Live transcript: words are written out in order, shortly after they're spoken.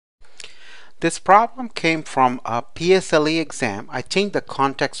This problem came from a PSLE exam. I changed the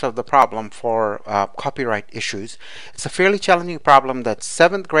context of the problem for copyright issues. It's a fairly challenging problem that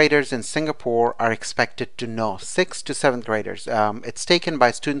 7th graders in Singapore are expected to know. 6th to 7th graders. It's taken by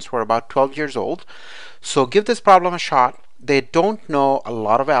students who are about 12 years old. So give this problem a shot. They don't know a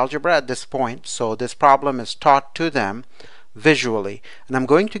lot of algebra at this point, so this problem is taught to them visually. And I'm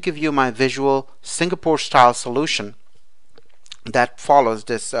going to give you my visual Singapore style solution that follows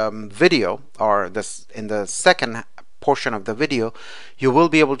this video, or this in the second portion of the video you will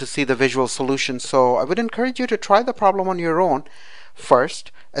be able to see the visual solution. So I would encourage you to try the problem on your own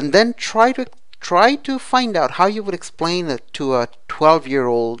first, and then try to find out how you would explain it to a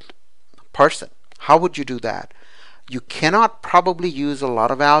 12-year-old person. How would you do that? You cannot probably use a lot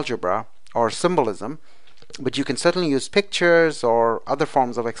of algebra or symbolism, but you can certainly use pictures or other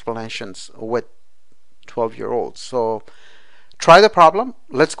forms of explanations with 12-year-olds. So try the problem.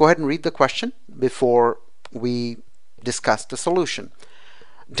 Let's go ahead and read the question before we discuss the solution.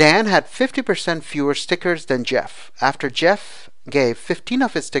 Dan had 50% fewer stickers than Jeff. After Jeff gave 15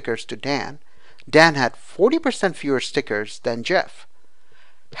 of his stickers to Dan, Dan had 40% fewer stickers than Jeff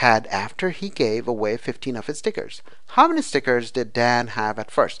had after he gave away 15 of his stickers. How many stickers did Dan have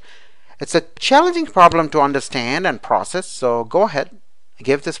at first? It's a challenging problem to understand and process, so go ahead,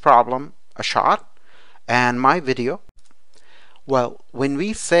 give this problem a shot. And my video, well, when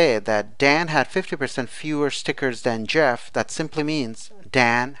we say that Dan had 50% fewer stickers than Jeff, that simply means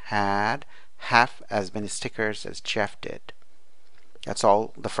Dan had half as many stickers as Jeff did. That's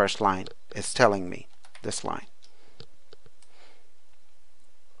all the first line is telling me, this line.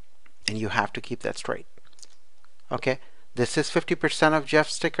 And you have to keep that straight. Okay, this is 50% of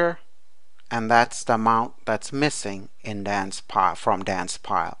Jeff's sticker, and that's the amount that's missing in Dan's pile, from Dan's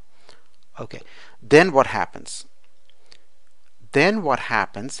pile. Okay, then what happens? Then what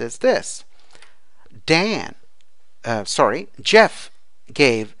happens is this. Jeff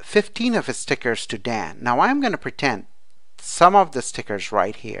gave 15 of his stickers to Dan. Now I'm going to pretend some of the stickers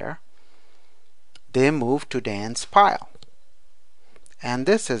right here, they move to Dan's pile. And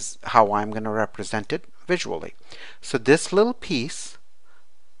this is how I'm going to represent it visually. So this little piece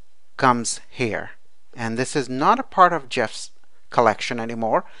comes here. And this is not a part of Jeff's collection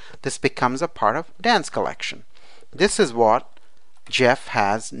anymore. This becomes a part of Dan's collection. This is what Jeff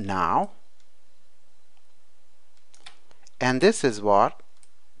has now, and this is what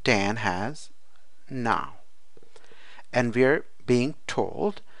Dan has now. And we're being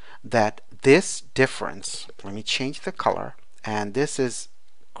told that this difference, let me change the color, and this is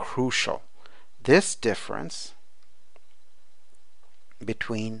crucial. This difference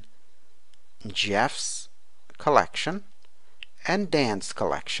between Jeff's collection and Dan's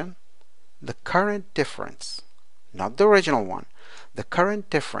collection, the current difference, not the original one, the current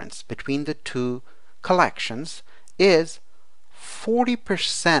difference between the two collections is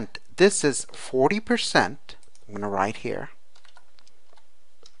 40%. This is 40%. I'm going to write here.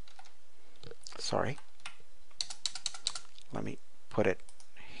 Sorry. Let me put it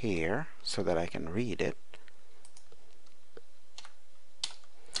here so that I can read it.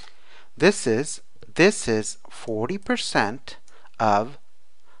 This is 40% of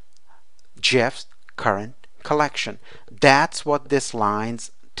Jeff's current collection. That's what this line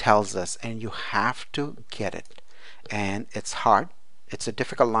tells us, and you have to get it. And it's hard. It's a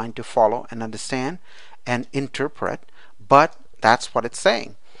difficult line to follow and understand and interpret, but that's what it's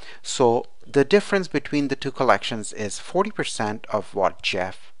saying. So the difference between the two collections is 40% of what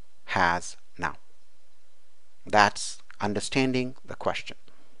Jeff has now. That's understanding the question.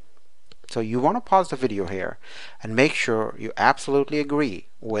 So you want to pause the video here and make sure you absolutely agree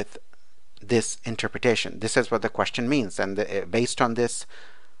with this interpretation. This is what the question means, and based on this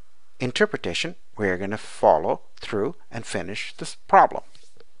interpretation we're going to follow through and finish this problem.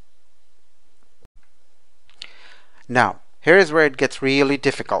 Now here is where it gets really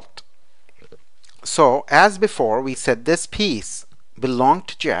difficult. So as before, we said this piece belonged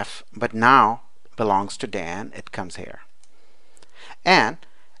to Jeff but now belongs to Dan. It comes here. And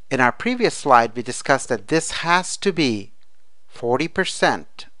in our previous slide we discussed that this has to be 40%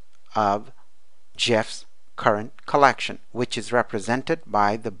 of Jeff's current collection, which is represented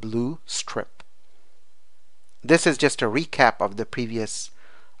by the blue strip. This is just a recap of the previous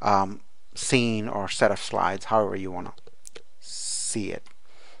scene or set of slides, however you want to see it.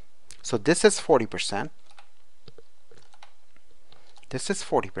 So this is 40%. This is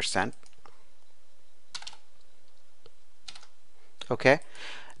 40%. Okay.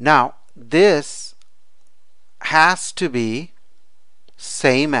 Now this has to be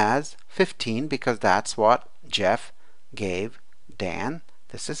same as 15 because that's what Jeff gave Dan.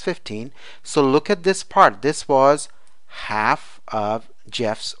 This is 15. So look at this part. This was half of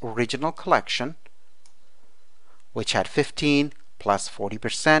Jeff's original collection, which had 15 plus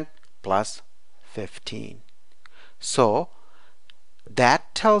 40% plus 15. So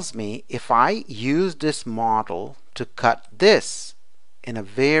that tells me if I use this model to cut this in a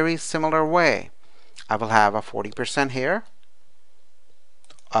very similar way, I will have a 40% here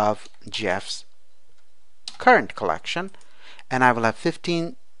of Jeff's current collection, and I will have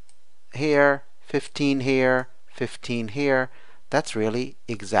 15 here, 15 here, 15 here. That's really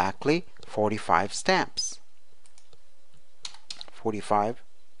exactly 45 stamps. 45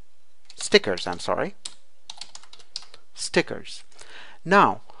 stickers, I'm sorry. Stickers.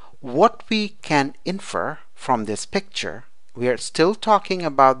 Now, what we can infer from this picture, we are still talking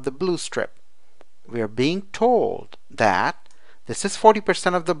about the blue strip. We are being told that this is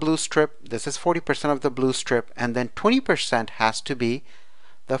 40% of the blue strip, this is 40% of the blue strip, and then 20% has to be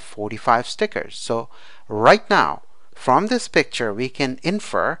the 45 stickers. So right now, from this picture, we can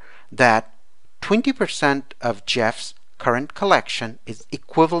infer that 20% of Jeff's current collection is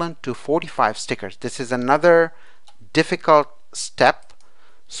equivalent to 45 stickers. This is another difficult step,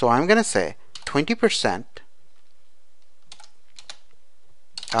 so I'm going to say 20%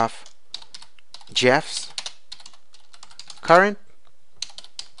 of Jeff's current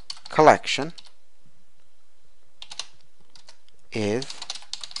collection is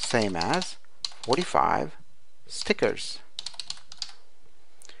same as 45 stickers,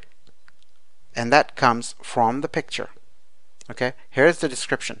 and that comes from the picture. Okay, here's the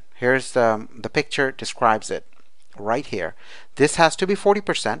description. Here's the picture describes it right here. This has to be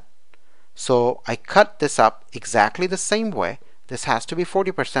 40%, so I cut this up exactly the same way. This has to be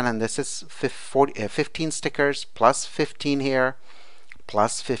 40%, and this is 15 stickers plus 15 here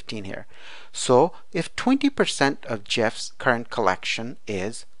plus 15 here. So if 20% of Jeff's current collection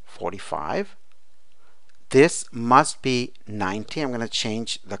is 45, this must be 90. I'm going to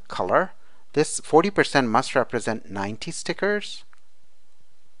change the color. This 40% must represent 90 stickers.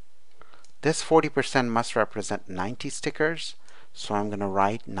 This 40% must represent 90 stickers. So I'm going to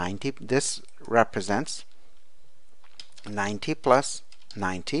write 90. This represents 90 plus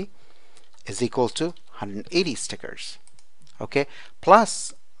 90 is equal to 180 stickers. Okay,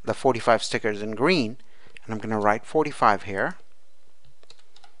 plus the 45 stickers in green, and I'm going to write 45 here.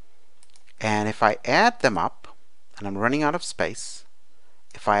 And if I add them up, and I'm running out of space,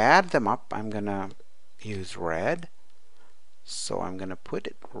 if I add them up, I'm going to use red. So I'm going to put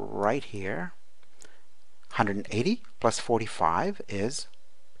it right here. 180 plus 45 is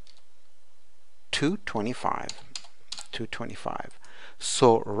 225. 225.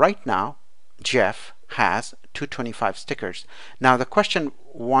 So right now, Jeff has 225 stickers. Now the question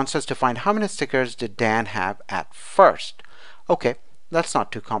wants us to find how many stickers did Dan have at first. Okay, that's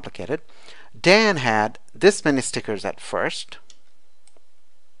not too complicated. Dan had this many stickers at first.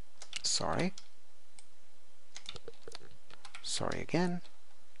 Sorry again.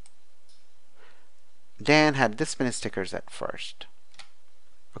 Dan had this many stickers at first.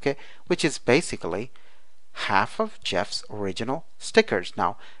 Okay, which is basically half of Jeff's original stickers.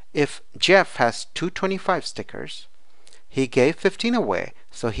 Now, if Jeff has 225 stickers, he gave 15 away,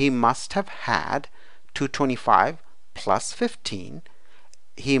 so he must have had 225 plus 15.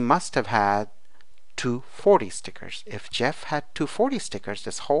 He must have had 240 stickers. If Jeff had 240 stickers,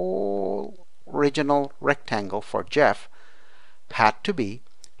 this whole original rectangle for Jeff had to be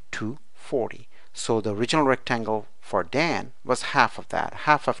 240. So the original rectangle for Dan was half of that.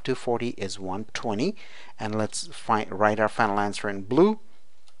 Half of 240 is 120, and let's write our final answer in blue.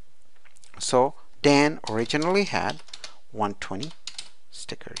 So Dan originally had 120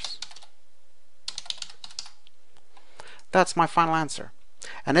 stickers. That's my final answer.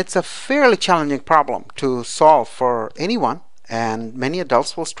 And it's a fairly challenging problem to solve for anyone, and many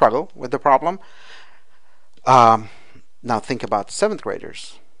adults will struggle with the problem. Now think about 7th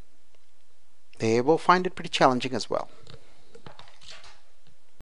graders. They will find it pretty challenging as well.